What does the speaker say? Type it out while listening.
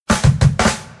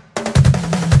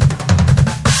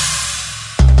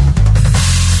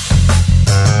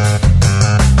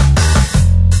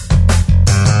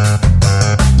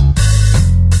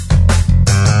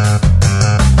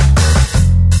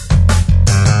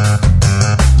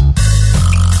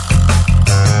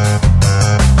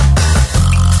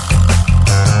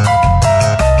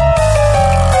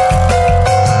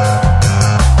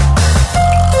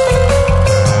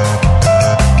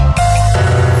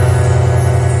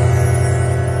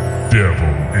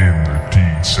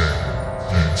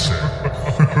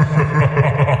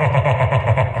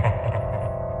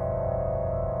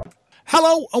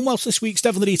Hello and welcome to this week's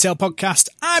Devil in the Detail podcast.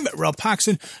 I'm Rob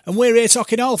Paxson and we're here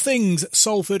talking all things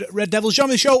Salford Red Devils.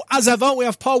 Joining the show as ever, we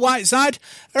have Paul Whiteside.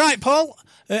 All right, Paul,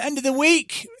 end of the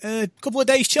week, a couple of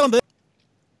days chilling.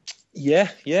 Yeah,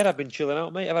 I've been chilling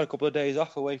out, mate. I've had a couple of days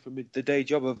off away from the day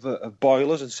job of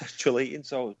boilers and central heating,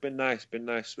 so it's been nice. Spending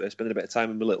a bit of time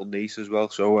with my little niece as well,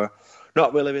 so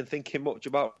not really been thinking much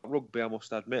about rugby, I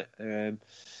must admit.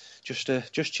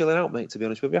 Just chilling out, mate, to be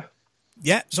honest with you.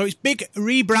 Yeah, so it's big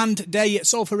rebrand day at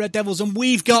Salford Red Devils, and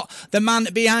we've got the man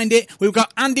behind it. We've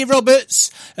got Andy Roberts,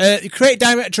 the creative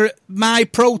director at My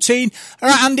Protein. All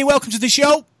right, Andy, welcome to the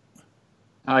show.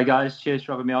 Hi, guys. Cheers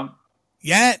for having me on.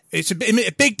 Yeah, it's a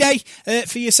big day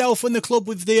for yourself and the club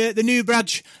with the new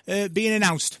badge being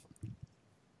announced.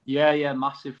 Yeah,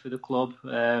 massive for the club.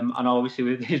 And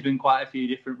obviously there's been quite a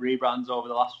few different rebrands over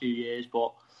the last few years,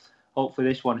 but hopefully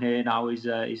this one here now is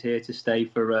here to stay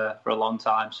for a long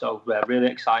time. So really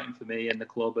exciting for me and the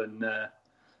club, and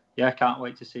can't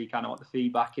wait to see kind of what the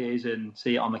feedback is and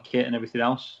see it on the kit and everything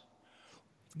else.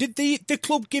 Did the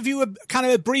club give you a kind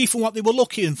of a brief on what they were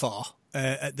looking for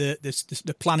at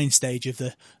the planning stage of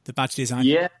the badge design?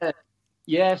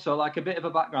 Yeah. So like a bit of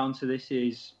a background to this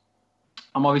is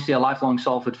I'm obviously a lifelong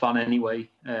Salford fan anyway.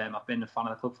 I've been a fan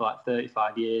of the club for like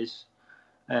 35 years.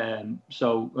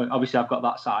 So obviously I've got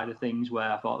that side of things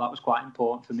where I thought that was quite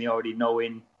important for me, already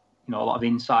knowing, a lot of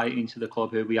insight into the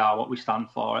club, who we are, what we stand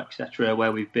for, etc.,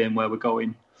 where we've been, where we're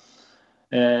going.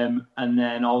 And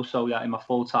then also in my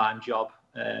full-time job,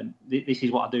 this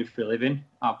is what I do for a living.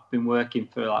 I've been working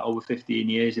for like over 15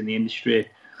 years in the industry,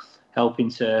 helping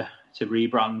to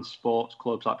rebrand sports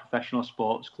clubs, like professional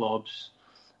sports clubs,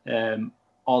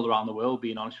 all around the world,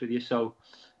 being honest with you. So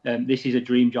this is a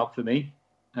dream job for me.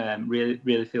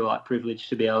 Really feel like privileged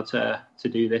to be able to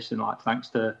do this, and like thanks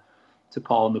to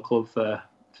Paul and the club for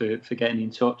getting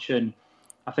in touch. And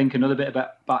I think another bit of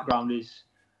background is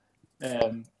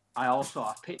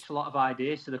I've pitched a lot of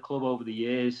ideas to the club over the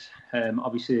years.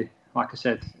 Obviously, like I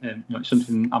said, it's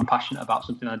something I'm passionate about,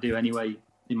 something I do anyway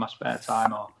in my spare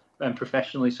time or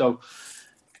professionally. So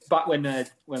back when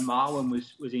Marwan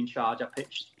was in charge, I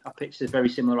pitched a very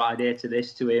similar idea to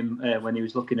this to him when he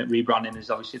was looking at rebranding as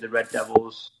obviously the Red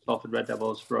Devils, Salford Red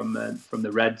Devils from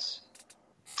the Reds.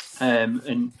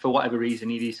 And for whatever reason,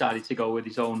 he decided to go with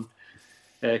his own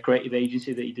creative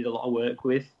agency that he did a lot of work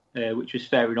with. Which was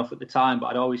fair enough at the time, but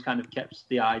I'd always kind of kept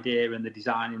the idea and the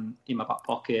design in my back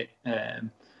pocket,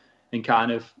 and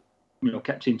kind of,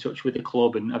 kept in touch with the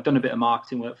club. And I've done a bit of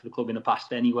marketing work for the club in the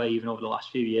past anyway, even over the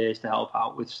last few years, to help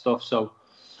out with stuff. So,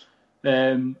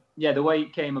 the way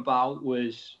it came about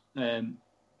was,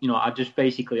 I just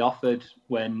basically offered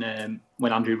when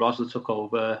Andrew Rosler took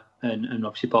over and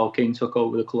obviously Paul King took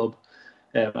over the club.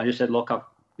 I just said, look,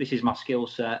 this is my skill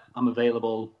set. I'm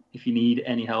available if you need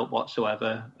any help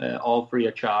whatsoever, all free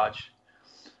of charge.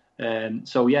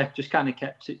 Just kind of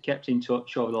kept in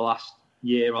touch over the last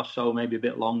year or so, maybe a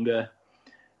bit longer.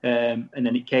 And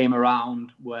then it came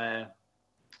around where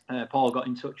Paul got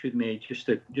in touch with me just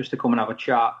to come and have a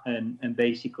chat and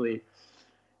basically,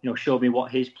 show me what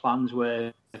his plans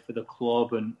were for the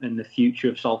club and the future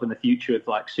of Salford and the future of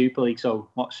like Super League. So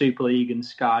what Super League and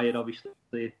Sky had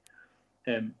obviously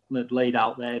laid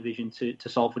out their vision to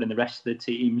Salford and the rest of the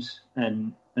teams,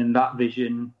 and that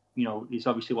vision, is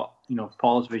obviously what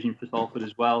Paul's vision for Salford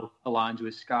as well aligns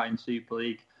with Sky and Super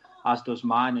League, as does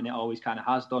mine, and it always kind of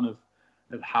has done of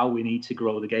how we need to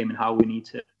grow the game and how we need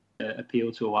to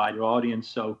appeal to a wider audience.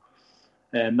 So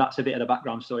that's a bit of the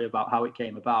background story about how it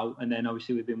came about, and then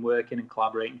obviously we've been working and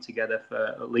collaborating together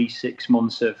for at least 6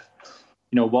 months of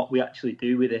what we actually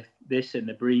do with this, and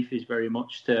the brief is very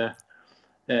much to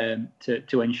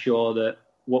ensure that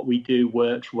what we do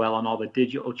works well on all the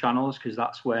digital channels, because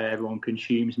that's where everyone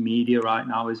consumes media right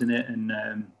now, isn't it? And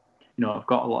I've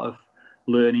got a lot of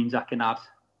learnings I can add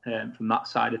from that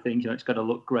side of things. It's got to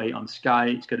look great on Sky,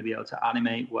 it's got to be able to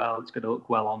animate well, it's got to look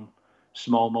well on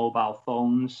small mobile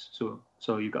phones,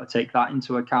 so you've got to take that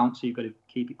into account. So you've got to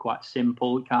keep it quite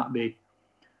simple. It can't be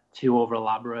too over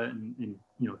elaborate and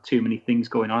too many things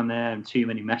going on there and too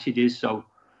many messages. So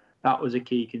that was a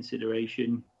key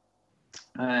consideration.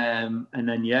 And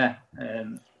then,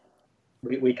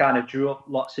 we kind of drew up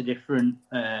lots of different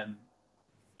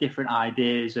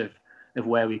ideas of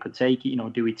where we could take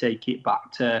it. Do we take it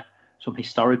back to some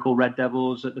historical Red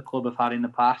Devils that the club have had in the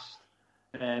past?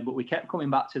 But we kept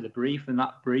coming back to the brief, and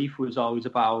that brief was always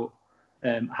about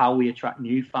how we attract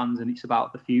new fans, and it's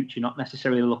about the future, not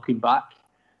necessarily looking back.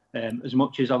 As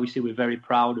much as obviously we're very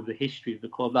proud of the history of the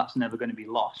club, that's never going to be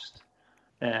lost.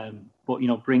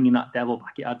 But bringing that devil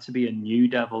back, it had to be a new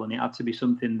devil, and it had to be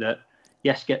something that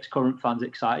yes, gets current fans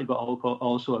excited, but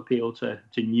also appeal to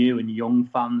new and young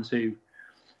fans who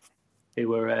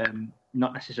were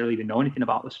not necessarily even know anything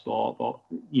about the sport. But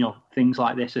things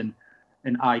like this and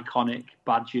iconic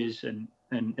badges and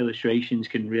illustrations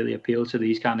can really appeal to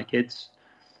these kind of kids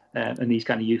and these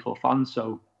kind of youthful fans.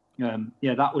 So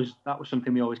that was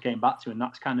something we always came back to, and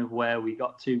that's kind of where we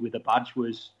got to with the badge,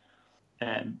 was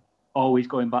always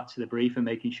going back to the brief and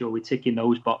making sure we're ticking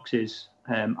those boxes.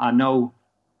 I know,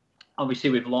 obviously,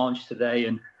 we've launched today,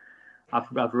 and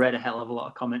I've read a hell of a lot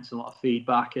of comments and a lot of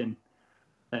feedback, and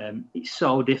it's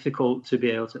so difficult to be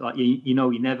able to,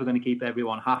 you're never going to keep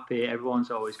everyone happy.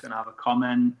 Everyone's always going to have a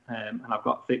comment, and I've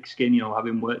got thick skin,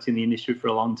 having worked in the industry for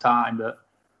a long time, but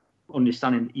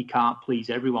understanding that you can't please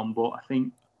everyone. But I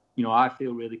think, I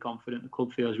feel really confident, the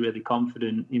club feels really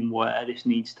confident in where this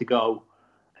needs to go.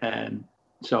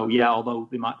 So, yeah, although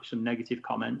there might be some negative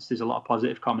comments, there's a lot of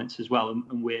positive comments as well,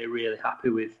 and we're really happy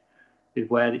with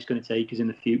where it's going to take us in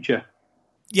the future.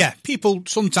 Yeah, people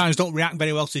sometimes don't react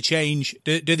very well to change,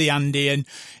 do they, Andy? And,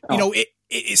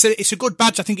 it's a good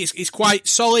badge. I think it's quite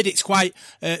solid. It's quite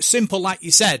simple, like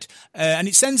you said. And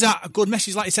it sends out a good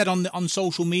message, like you said, on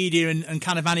social media and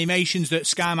kind of animations that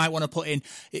Sky might want to put in.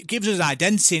 It gives us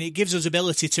identity, and it gives us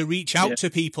ability to reach out to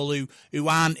people who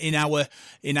aren't in our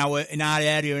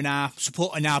area, in our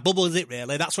support, in our bubble, is it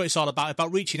really? That's what it's all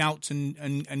about reaching out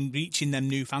and reaching them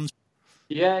new fans.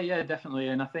 Yeah, definitely.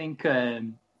 And I think,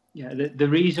 the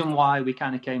reason why we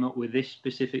kind of came up with this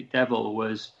specific devil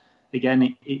was,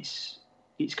 again,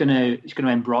 it's going to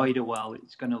embroider well.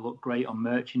 It's going to look great on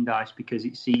merchandise because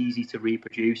it's easy to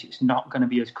reproduce. It's not going to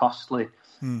be as costly.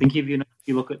 I think if you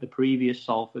look at the previous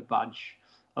Salford badge,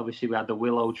 obviously we had the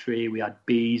willow tree, we had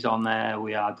bees on there,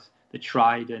 we had the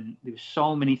trident. There were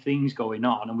so many things going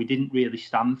on, and we didn't really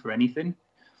stand for anything.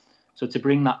 So to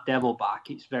bring that devil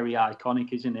back, it's very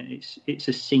iconic, isn't it? It's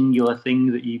a singular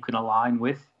thing that you can align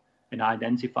with and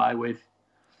identify with.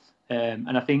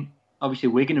 And I think, obviously,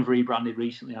 Wigan have rebranded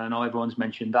recently, and I know everyone's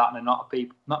mentioned that, and not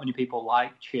many people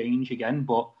like change again.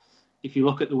 But if you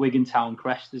look at the Wigan Town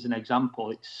crest as an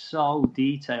example, it's so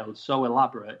detailed, so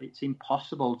elaborate, it's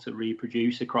impossible to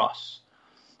reproduce across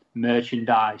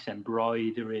merchandise,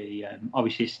 embroidery.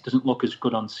 Obviously, it doesn't look as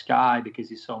good on Sky because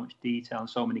there's so much detail and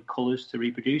so many colours to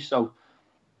reproduce. So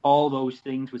all those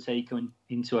things were taken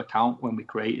into account when we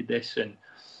created this. And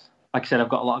like I said, I've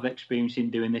got a lot of experience in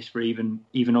doing this for even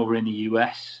over in the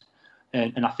US.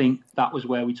 And I think that was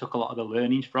where we took a lot of the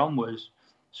learnings from, was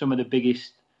some of the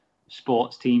biggest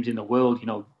sports teams in the world.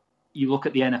 You look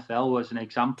at the NFL as an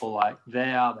example, like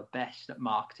they are the best at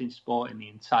marketing sport in the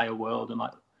entire world. And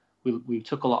like we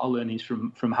took a lot of learnings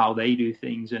from how they do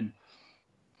things. And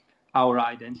our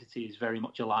identity is very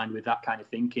much aligned with that kind of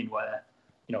thinking where,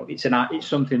 it's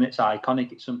something that's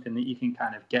iconic. It's something that you can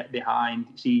kind of get behind.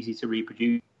 It's easy to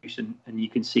reproduce and you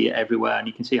can see it everywhere, and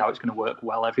you can see how it's going to work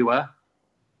well everywhere.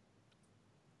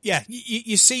 Yeah,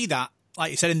 you see that,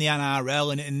 like you said, in the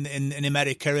NRL and in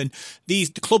America, and the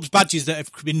clubs' badges that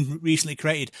have been recently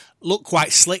created look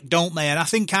quite slick, don't they? And I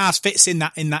think ours fits in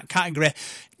that category.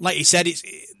 Like you said, it's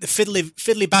the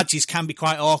fiddly badges can be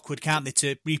quite awkward, can't they,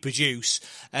 to reproduce?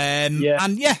 And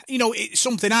it's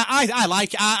something I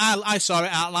like. I saw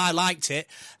it, I liked it,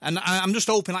 and I'm just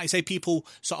hoping, like you say, people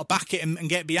sort of back it and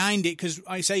get behind it, because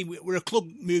like I say, we're a club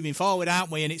moving forward, aren't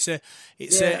we? And it's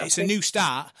a new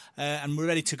start, and we're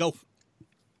ready to go.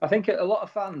 I think a lot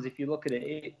of fans, if you look at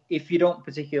it, if you don't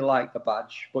particularly like the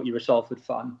badge, but you're a Salford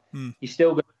fan, you're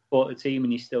still going to support the team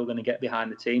and you're still going to get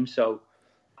behind the team. So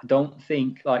I don't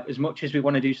think, like, as much as we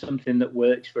want to do something that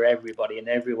works for everybody and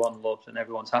everyone loves and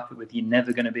everyone's happy with, you're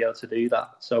never going to be able to do that.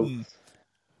 So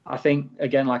I think,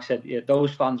 again, like I said,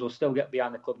 those fans will still get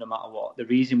behind the club no matter what. The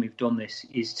reason we've done this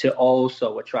is to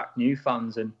also attract new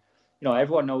fans. And,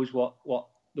 everyone knows what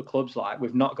the club's like.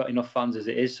 We've not got enough fans as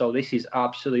it is, so this is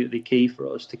absolutely key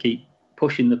for us to keep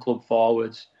pushing the club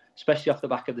forwards, especially off the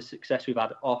back of the success we've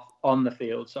had on the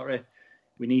field.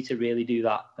 We need to really do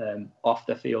that off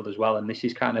the field as well, and this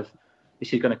is going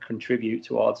to contribute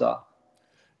towards that.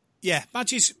 Yeah,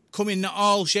 badges come in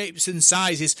all shapes and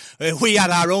sizes. We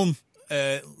had our own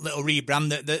little rebrand.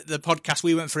 The podcast,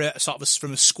 we went for a sort of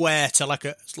from a square to like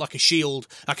a shield,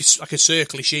 like a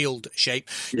circular shield shape.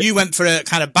 Yeah. You went for a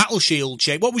kind of battle shield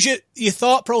shape. What was your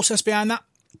thought process behind that?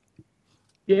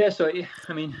 Yeah, so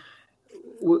I mean,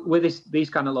 with these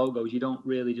kind of logos, you don't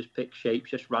really just pick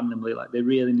shapes just randomly. Like, there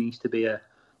really needs to be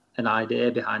an idea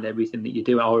behind everything that you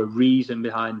do, or a reason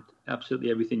behind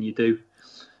absolutely everything you do.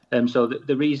 So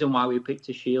the reason why we picked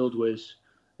a shield was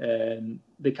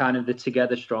the kind of the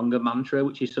Together Stronger mantra,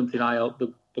 which is something I helped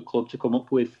the club to come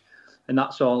up with. And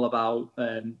that's all about,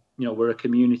 we're a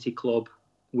community club.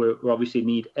 we obviously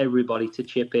need everybody to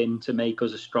chip in to make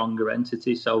us a stronger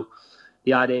entity. So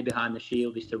the idea behind the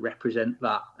Shield is to represent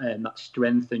that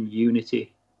strength and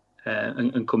unity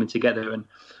and coming together. And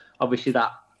obviously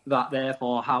that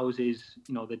therefore houses,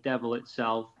 the devil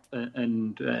itself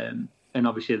and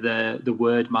obviously the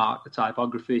word mark, the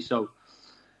typography. So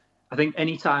I think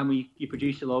anytime you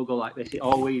produce a logo like this, it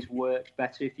always works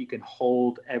better if you can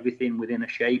hold everything within a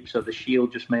shape. So the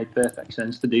Shield just made perfect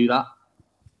sense to do that.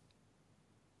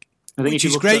 Which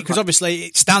is great because obviously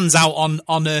it stands out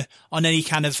on any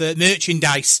kind of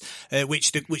merchandise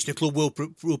which the club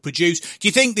will produce. Do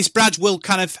you think this badge will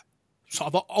kind of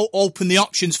sort of open the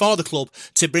options for the club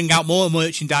to bring out more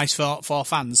merchandise for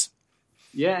fans?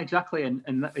 Yeah, exactly.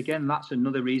 And again, that's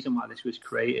another reason why this was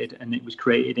created, and it was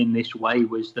created in this way,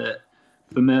 was that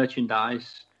for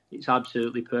merchandise, it's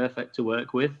absolutely perfect to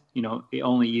work with. It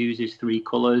only uses 3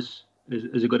 colours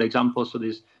as a good example. So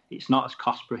it's not as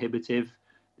cost prohibitive.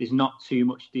 There's not too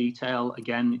much detail.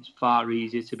 Again, it's far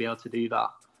easier to be able to do that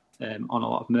on a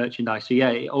lot of merchandise. So yeah,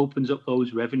 it opens up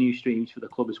those revenue streams for the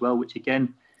club as well, which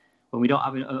again, when we don't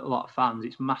have a lot of fans,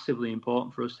 it's massively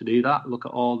important for us to do that. Look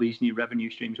at all these new revenue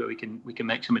streams where we can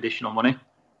make some additional money.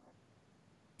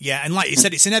 Yeah, and like you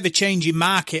said, it's an ever-changing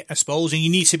market, I suppose, and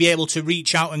you need to be able to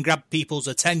reach out and grab people's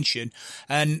attention.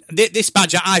 And this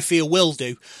badge, I feel, will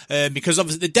do, because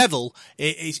obviously the devil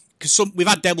is because we've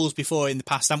had devils before in the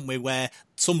past, haven't we? Where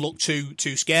some look too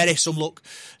scary, some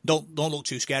don't look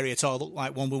too scary at all. Look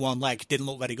like one with one leg. Didn't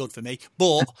look very good for me.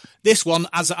 But this one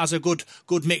has a good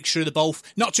mixture of the both.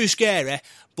 Not too scary,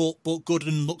 but good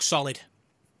and looks solid.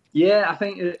 Yeah, I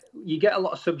think you get a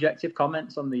lot of subjective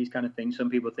comments on these kind of things. Some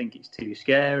people think it's too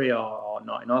scary or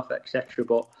not enough, etc.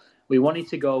 But we wanted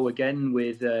to go again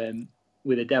with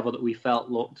a devil that we felt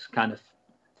looked kind of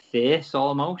fierce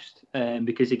almost,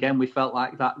 because again we felt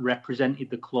like that represented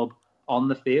the club on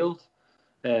the field.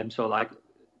 So like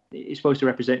it's supposed to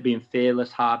represent being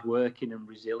fearless, hard-working, and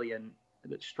resilient,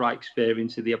 that strikes fear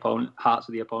into the hearts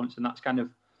of the opponents, and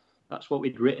that's what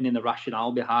we'd written in the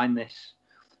rationale behind this.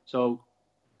 So,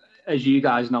 as you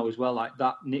guys know as well, like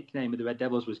that nickname of the Red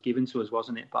Devils was given to us,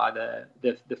 wasn't it, by the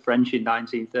French in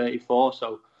 1934?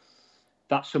 So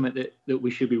that's something that we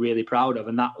should be really proud of.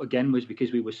 And that, again, was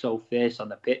because we were so fierce on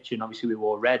the pitch, and obviously we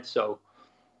wore red. So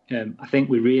I think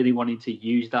we really wanted to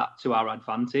use that to our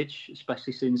advantage,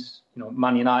 especially since,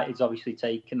 Man United's obviously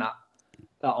taken that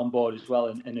on board as well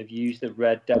and have used the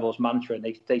Red Devils mantra. And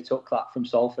they took that from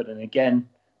Salford. And again,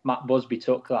 Matt Busby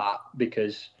took that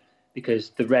because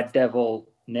the Red Devil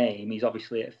name is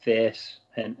obviously fierce,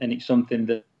 and it's something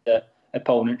that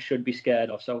opponents should be scared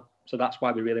of. So that's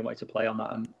why we really wanted to play on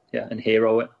that and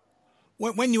hero it.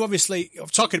 When you obviously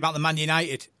talking about the Man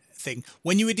United thing,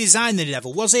 when you were designing the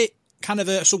devil, was it kind of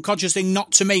a subconscious thing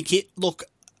not to make it look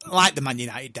like the Man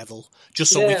United devil,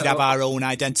 just so we could have our own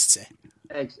identity?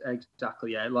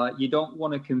 Exactly, yeah. Like, you don't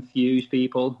want to confuse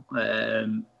people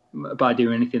by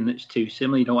doing anything that's too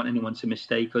similar. You don't want anyone to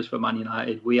mistake us for Man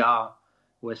United.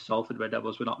 We're Salford Red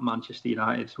Devils. We're not Manchester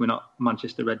United. We're not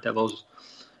Manchester Red Devils.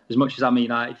 As much as I'm a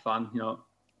United fan,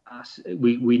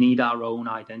 we need our own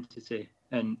identity,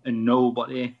 and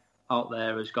nobody out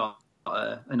there has got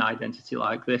an identity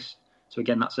like this. So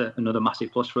again, that's another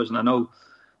massive plus for us. And I know,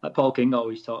 like Paul King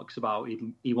always talks about,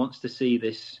 he wants to see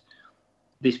this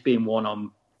being won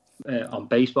on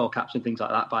baseball caps and things like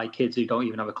that by kids who don't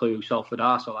even have a clue who Salford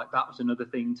are. So like that was another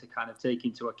thing to kind of take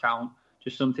into account.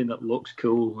 Just something that looks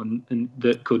cool and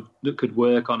that could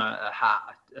work on a hat,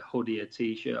 a hoodie, a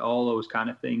t-shirt, all those kind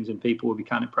of things, and people would be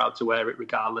kind of proud to wear it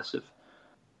regardless of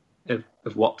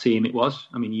what team it was.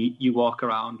 I mean, you walk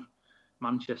around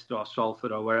Manchester or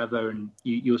Salford or wherever, and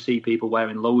you'll see people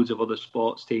wearing loads of other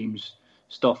sports teams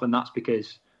stuff, and that's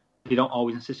because they don't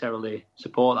always necessarily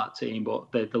support that team,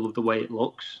 but they love the way it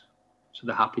looks, so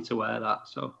they're happy to wear that.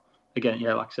 So again,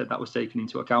 yeah, like I said, that was taken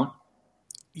into account.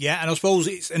 Yeah, and I suppose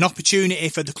it's an opportunity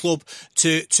for the club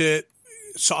to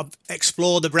sort of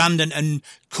explore the brand and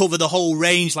cover the whole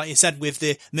range, like you said, with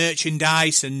the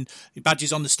merchandise and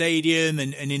badges on the stadium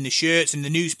and in the shirts and the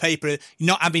newspaper.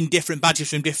 Not having different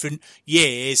badges from different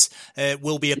years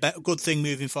will be a good thing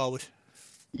moving forward.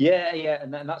 Yeah,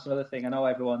 and that's another thing. I know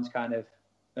everyone's kind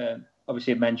of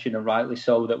obviously mentioned, and rightly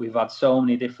so, that we've had so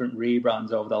many different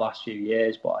rebrands over the last few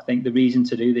years, but I think the reason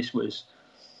to do this was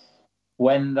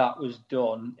when that was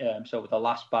done, so with the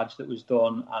last badge that was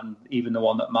done, and even the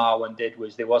one that Marwan did,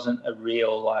 was there wasn't a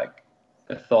real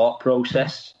a thought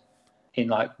process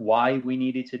in why we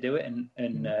needed to do it,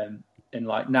 and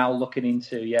now looking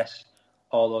into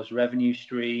all those revenue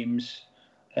streams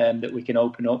that we can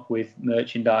open up with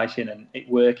merchandising and it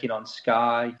working on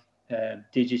Sky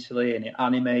digitally and it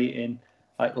animating.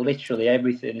 Like literally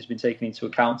everything has been taken into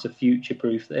account to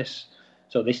future-proof this.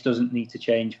 So this doesn't need to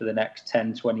change for the next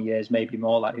 10, 20 years, maybe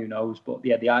more, like who knows. But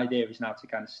yeah, the idea is now to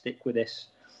kind of stick with this.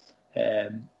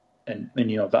 And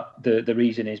you know, that the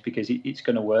reason is because it's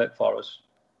going to work for us.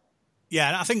 Yeah,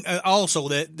 and I think also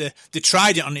the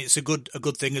Trident on it's a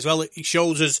good thing as well. It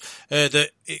shows us that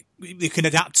we can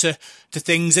adapt to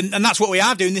things, and that's what we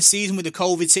are doing this season with the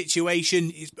COVID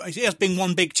situation. It has been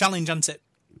one big challenge, hasn't it?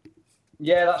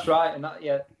 Yeah, that's right, and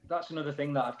that's another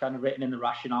thing that I've kind of written in the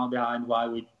rationale behind why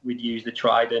we'd use the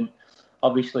Trident.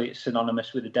 Obviously, it's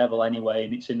synonymous with the devil anyway,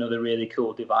 and it's another really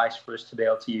cool device for us to be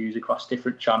able to use across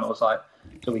different channels. Like,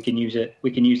 so we can use it.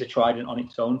 We can use the Trident on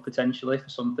its own potentially for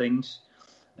some things.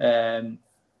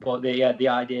 But the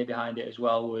idea behind it as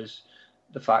well was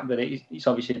the fact that it's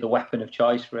obviously the weapon of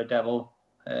choice for a devil,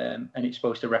 and it's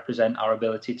supposed to represent our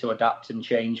ability to adapt and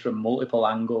change from multiple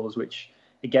angles, which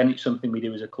again, it's something we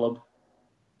do as a club.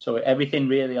 So everything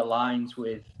really aligns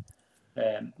with,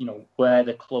 you know, where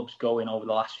the club's going over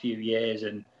the last few years,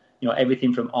 and you know,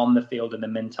 everything from on the field and the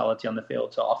mentality on the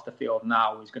field to off the field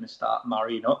now is going to start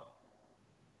marrying up.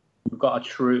 We've got a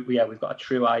true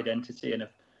identity and a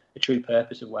true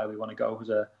purpose of where we want to go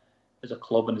as a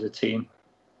club and as a team.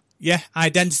 Yeah,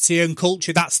 identity and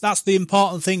culture. That's the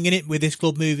important thing in it with this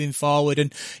club moving forward.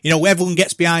 And you know, everyone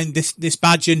gets behind this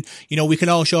badge, and you know, we can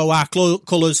all show our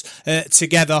colours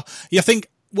together. You think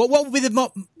what would be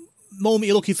the moment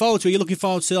you're looking forward to? Are you looking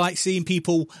forward to like seeing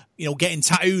people, you know, getting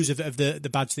tattoos of the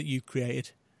badge that you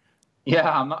created? Yeah,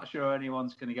 I'm not sure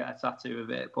anyone's going to get a tattoo of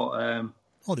it, but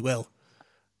oh, they will.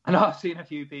 I know I've seen a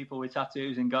few people with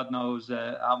tattoos, and God knows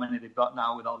how many they've got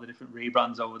now with all the different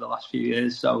rebrands over the last few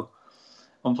years. So,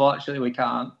 unfortunately, we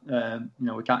can't,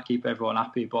 we can't keep everyone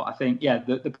happy. But I think, yeah,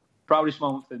 the proudest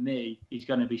moment for me is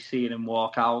going to be seeing them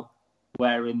walk out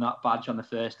wearing that badge on the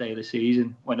first day of the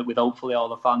season, with hopefully all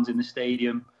the fans in the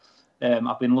stadium.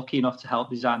 I've been lucky enough to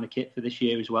help design the kit for this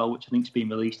year as well, which I think is being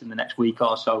released in the next week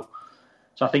or so.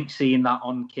 So I think seeing that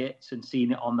on kits and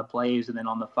seeing it on the players and then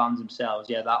on the fans themselves,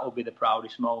 yeah, that will be the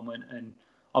proudest moment. And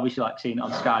obviously, like seeing it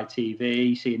on Sky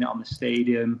TV, seeing it on the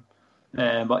stadium.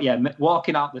 But yeah,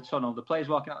 walking out the tunnel, the players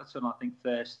walking out the tunnel, I think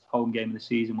first home game of the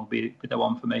season will be the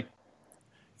one for me.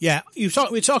 Yeah,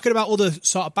 we're talking about other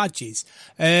sort of badges.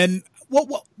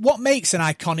 What makes an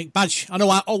iconic badge? I know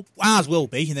ours will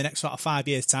be in the next sort of 5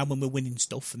 years' time when we're winning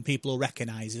stuff and people will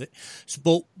recognise it. So,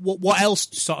 but what else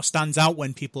sort of stands out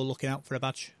when people are looking out for a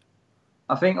badge?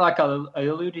 I think, like I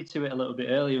alluded to it a little bit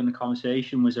earlier in the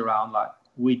conversation, was around like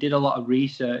we did a lot of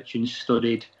research and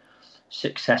studied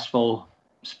successful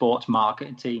sports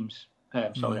marketing teams.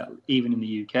 So even in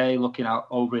the UK, looking out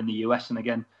over in the US, and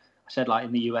again, I said like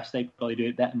in the US they probably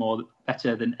do it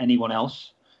better than anyone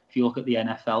else. If you look at the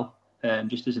NFL.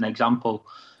 Just as an example,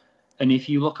 and if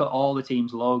you look at all the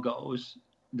teams' logos,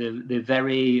 they're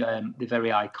very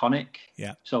iconic.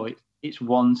 Yeah. So it's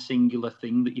one singular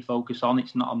thing that you focus on.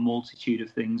 It's not a multitude of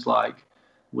things like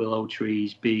willow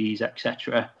trees, bees,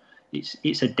 etc.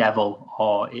 It's a devil,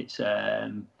 or it's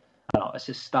a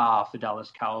star for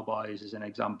Dallas Cowboys as an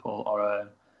example, or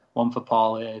one for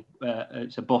Paul.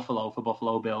 It's a buffalo for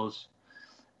Buffalo Bills.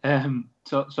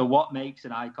 So what makes an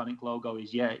iconic logo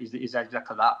is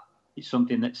exactly that. It's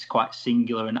something that's quite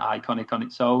singular and iconic on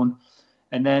its own.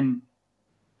 And then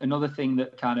another thing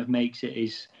that kind of makes it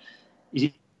is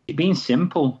it being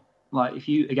simple. Like if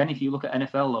you look at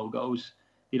NFL logos,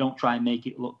 they don't try and make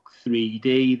it look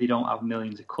 3D. They don't have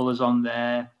millions of colours on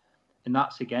there. And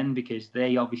that's again because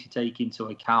they obviously take into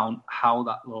account how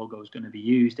that logo is going to be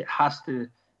used. It has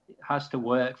to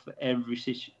work for every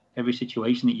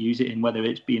situation that you use it in, whether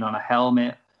it's being on a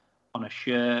helmet, on a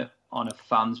shirt, on a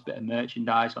fan's bit of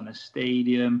merchandise, on a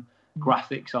stadium,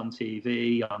 graphics on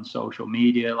TV, on social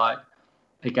media. Like,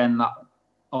 again, that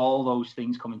all those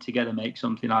things coming together make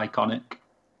something iconic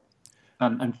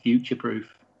and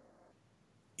future-proof.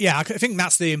 Yeah, I think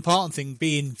that's the important thing,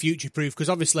 being future-proof, because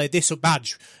obviously this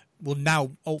badge will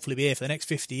now hopefully be here for the next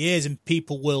 50 years, and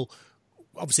people will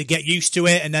obviously get used to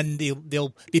it, and then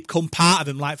they'll become part of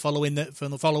them, like following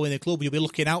the club. You'll be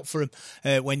looking out for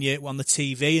them when you're on the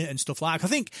TV and stuff like that. I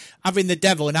think having the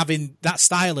devil and having that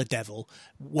style of devil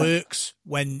works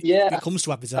when it comes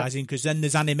to advertising, because then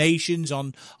there's animations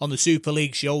on the Super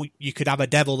League show. You could have a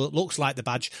devil that looks like the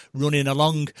badge running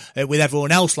along with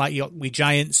everyone else, like with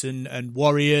Giants and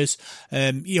Warriors.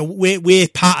 We're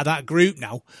part of that group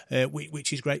now,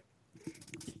 which is great.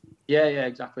 Yeah,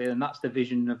 exactly. And that's the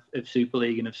vision of Super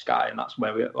League and of Sky, and that's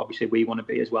where we want to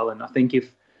be as well. And I think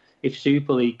if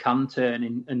Super League can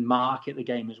turn and market the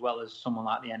game as well as someone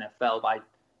like the NFL by,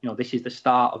 this is the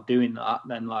start of doing that,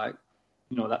 then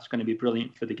that's going to be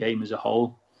brilliant for the game as a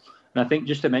whole. And I think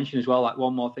just to mention as well, like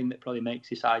one more thing that probably makes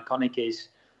this iconic is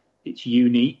it's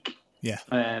unique. Yeah.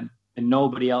 And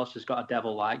nobody else has got a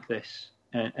devil like this.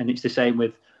 And it's the same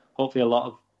with hopefully a lot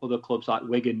of other clubs like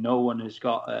Wigan. No one has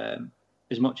got,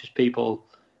 as much as people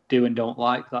do and don't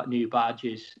like that new badge,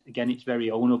 is, again, it's very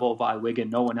ownable by Wigan.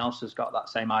 No one else has got that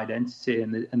same identity,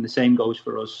 and the same goes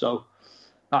for us. So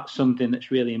that's something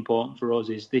that's really important for us,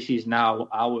 is this is now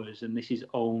ours and this is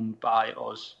owned by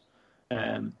us.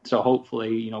 So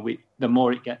hopefully, the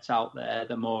more it gets out there,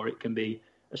 the more it can be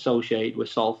associated with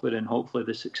Salford, and hopefully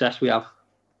the success we have.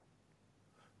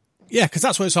 Yeah, because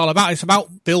that's what it's all about. It's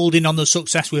about building on the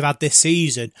success we've had this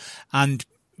season and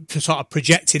sort of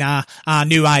projecting our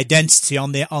new identity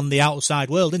on the outside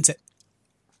world, isn't it?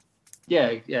 Yeah,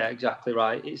 exactly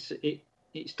right.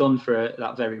 It's done for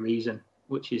that very reason,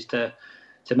 which is to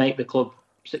make the club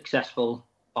successful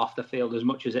off the field as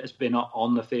much as it has been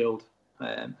on the field,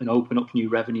 and open up new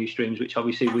revenue streams, which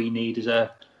obviously we need as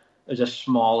a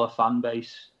smaller fan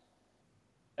base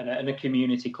and a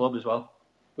community club as well.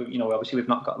 Obviously we've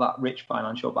not got that rich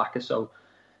financial backer, so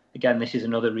again, this is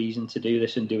another reason to do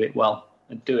this and do it well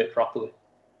and do it properly.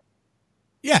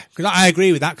 Yeah, because I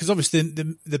agree with that, because obviously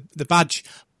the badge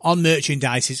on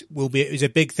merchandise is a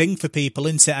big thing for people,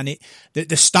 isn't it? And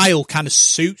the style kind of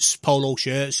suits polo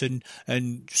shirts and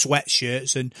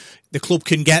sweatshirts, and the club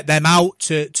can get them out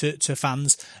to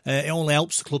fans. It only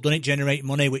helps the club, doesn't it? Generate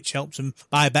money, which helps them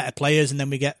buy better players, and then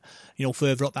we get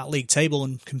further up that league table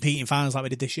and compete in finals like we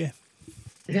did this year.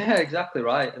 Yeah, exactly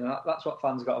right, and that's what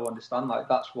fans got to understand. Like,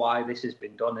 that's why this has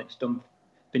been done. It's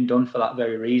been done for that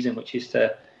very reason, which is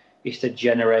to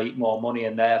generate more money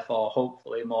and therefore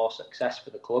hopefully more success for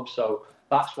the club. So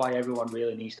that's why everyone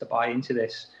really needs to buy into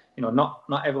this. Not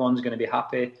everyone's going to be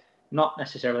happy. Not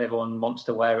necessarily everyone wants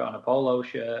to wear it on a polo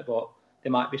shirt, but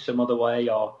there might be some other way.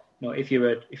 Or if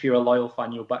you're a loyal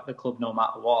fan, you'll back the club no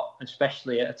matter what.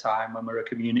 Especially at a time when we're a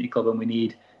community club and we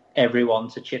need everyone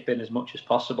to chip in as much as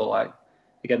possible. Like,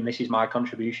 again, this is my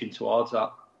contribution towards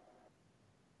that.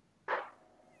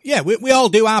 Yeah, we all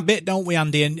do our bit, don't we,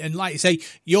 Andy? And like you say,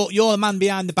 you're the man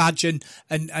behind the badge, and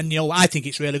I think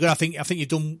it's really good. I think you've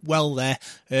done well there,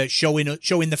 showing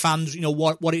the fans,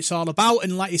 what it's all about.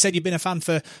 And like you said, you've been a fan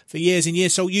for years and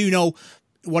years, so you know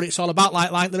what it's all about,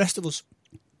 like the rest of us.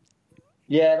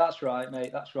 Yeah, that's right,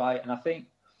 mate. That's right. And I think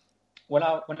when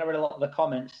I read a lot of the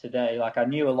comments today, like, I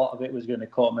knew a lot of it was going to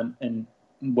come, and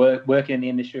working in the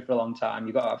industry for a long time,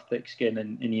 you've got to have thick skin,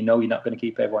 and you're not going to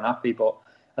keep everyone happy. But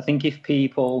I think if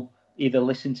people either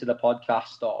listen to the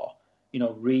podcast or,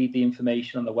 read the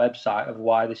information on the website of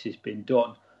why this has been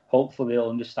done, hopefully they'll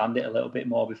understand it a little bit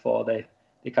more before they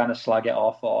kind of slag it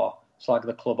off or slag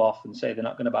the club off and say they're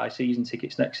not going to buy season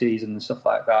tickets next season and stuff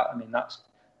like that. I mean, that's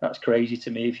crazy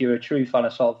to me. If you're a true fan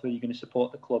of Salford, you're going to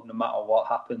support the club no matter what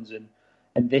happens.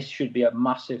 And this should be a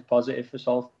massive positive for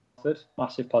Salford.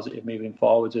 Massive positive moving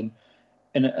forwards, and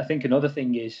I think another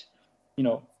thing is,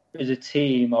 as a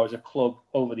team or as a club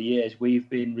over the years, we've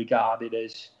been regarded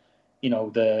as,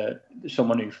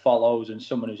 someone who follows and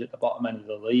someone who's at the bottom end of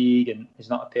the league and is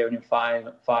not appearing in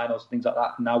finals, things like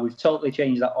that. Now we've totally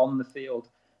changed that on the field.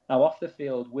 Now off the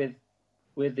field, with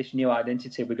this new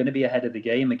identity, we're going to be ahead of the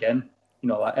game again.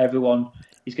 Like, everyone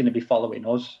is going to be following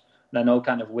us, and I know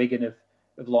kind of Wigan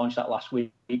have launched that last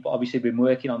week, but obviously been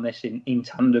working on this in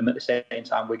tandem at the same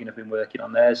time Wigan have been working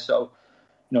on theirs. So,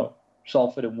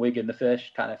 Salford and Wigan, the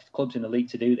first kind of clubs in the league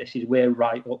to do this, is we're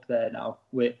right up there now.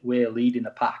 We're leading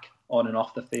the pack on and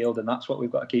off the field, and that's what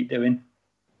we've got to keep doing.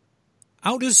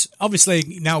 How does, obviously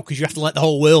now, because you have to let the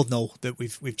whole world know that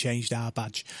we've changed our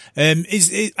badge,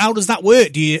 how does that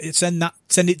work? Do you send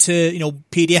it to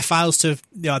PDF files to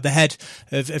the head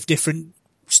of different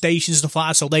stations and stuff like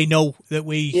that, so they know that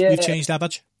we've changed our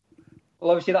badge?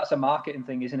 Well, obviously that's a marketing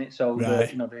thing, isn't it? So right.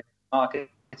 The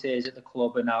marketers at the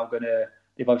club are now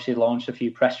they've obviously launched a few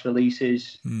press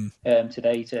releases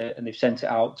today, and they've sent it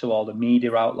out to all the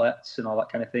media outlets and all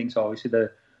that kind of thing. So obviously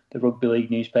the rugby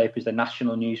league newspapers, the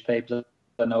national newspapers.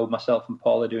 I know myself and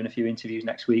Paul are doing a few interviews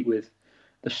next week with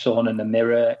the Sun and the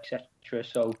Mirror, etc.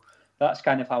 So that's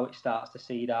kind of how it starts to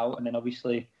seed out, and then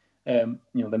obviously. The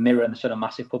Mirror and the Sun are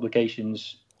massive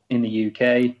publications in the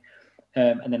UK,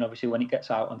 and then obviously when it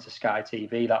gets out onto Sky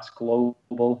TV, that's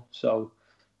global. So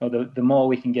the more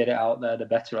we can get it out there, the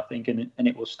better, I think, and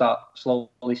it will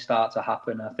slowly start to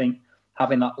happen. I think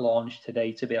having that launch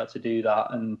today to be able to do that,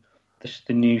 and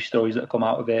the news stories that have come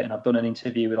out of it, and I've done an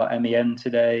interview with MEN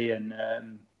today, and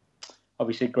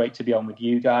obviously great to be on with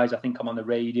you guys. I think I'm on the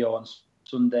radio on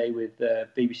Sunday with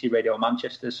BBC Radio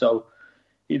Manchester, so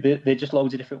they're just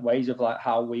loads of different ways of like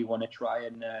how we want to try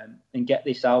and get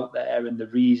this out there, and the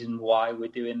reason why we're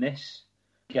doing this.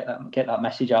 get that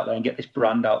message out there and get this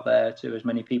brand out there to as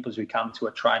many people as we can to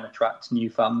try and attract new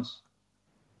fans.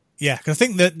 Yeah, because I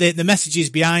think that the messages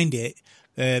behind it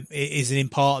is an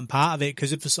important part of it,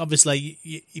 because obviously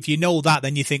if you know that,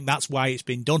 then you think that's why it's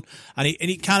been done, and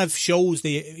it kind of shows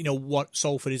what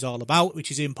Salford is all about,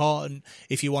 which is important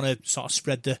if you want to sort of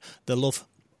spread the love.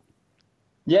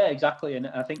 Yeah, exactly, and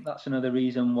I think that's another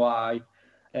reason why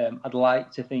I'd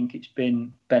like to think it's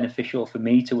been beneficial for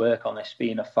me to work on this,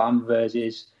 being a fan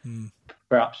versus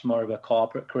perhaps more of a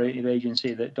corporate creative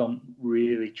agency that don't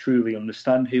really truly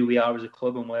understand who we are as a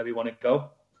club and where we want to go.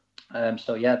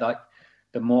 So yeah,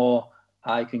 the more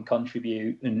I can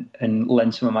contribute and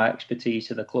lend some of my expertise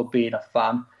to the club, being a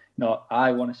fan,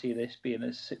 I want to see this being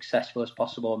as successful as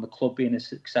possible and the club being as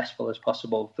successful as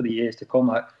possible for the years to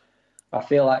come. I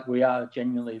feel like we are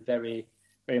genuinely very,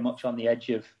 very much on the edge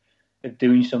of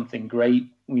doing something great.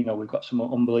 We've got some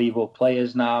unbelievable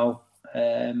players now.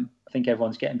 I think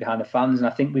everyone's getting behind the fans, and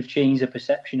I think we've changed the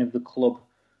perception of the club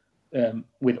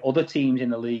with other teams in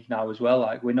the league now as well.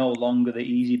 Like, we're no longer the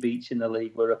easy beats in the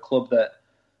league. We're a club that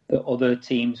other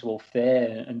teams will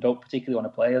fear and don't particularly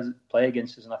want to play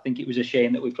against us. And I think it was a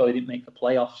shame that we probably didn't make the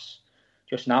playoffs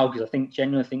just now, because I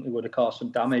genuinely think we would have caused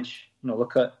some damage.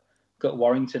 Look at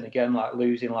Warrington again, like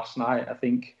losing last night. I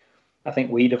think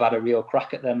we'd have had a real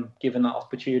crack at them given that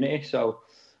opportunity. So,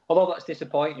 although that's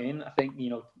disappointing, I think,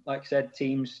 like I said,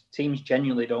 teams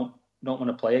genuinely don't want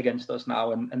to play against us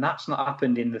now, and that's not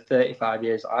happened in the 35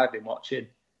 years that I've been watching.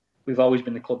 We've always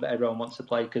been the club that everyone wants to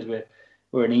play because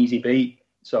we're an easy beat.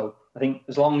 So I think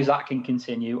as long as that can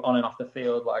continue on and off the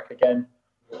field, again,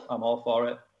 I'm all for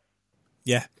it.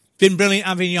 Yeah. Been brilliant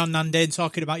having you on, Nandi, and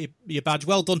talking about your badge.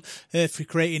 Well done for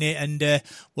creating it, and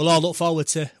we'll all look forward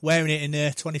to wearing it in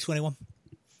 2021.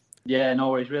 Yeah, no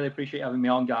worries. Really appreciate having me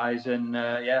on, guys. And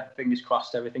fingers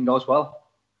crossed everything goes well.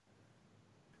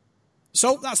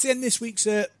 So that's the end of this week's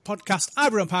podcast.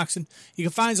 I'm Rowan Parkinson. You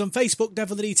can find us on Facebook,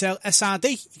 Devil the Detail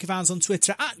SRD. You can find us on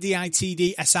Twitter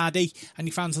 @DITDSRD. And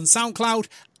you can find us on SoundCloud,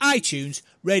 iTunes,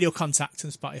 Radio Contact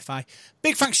and Spotify.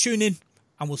 Big thanks for tuning in,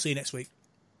 and we'll see you next week.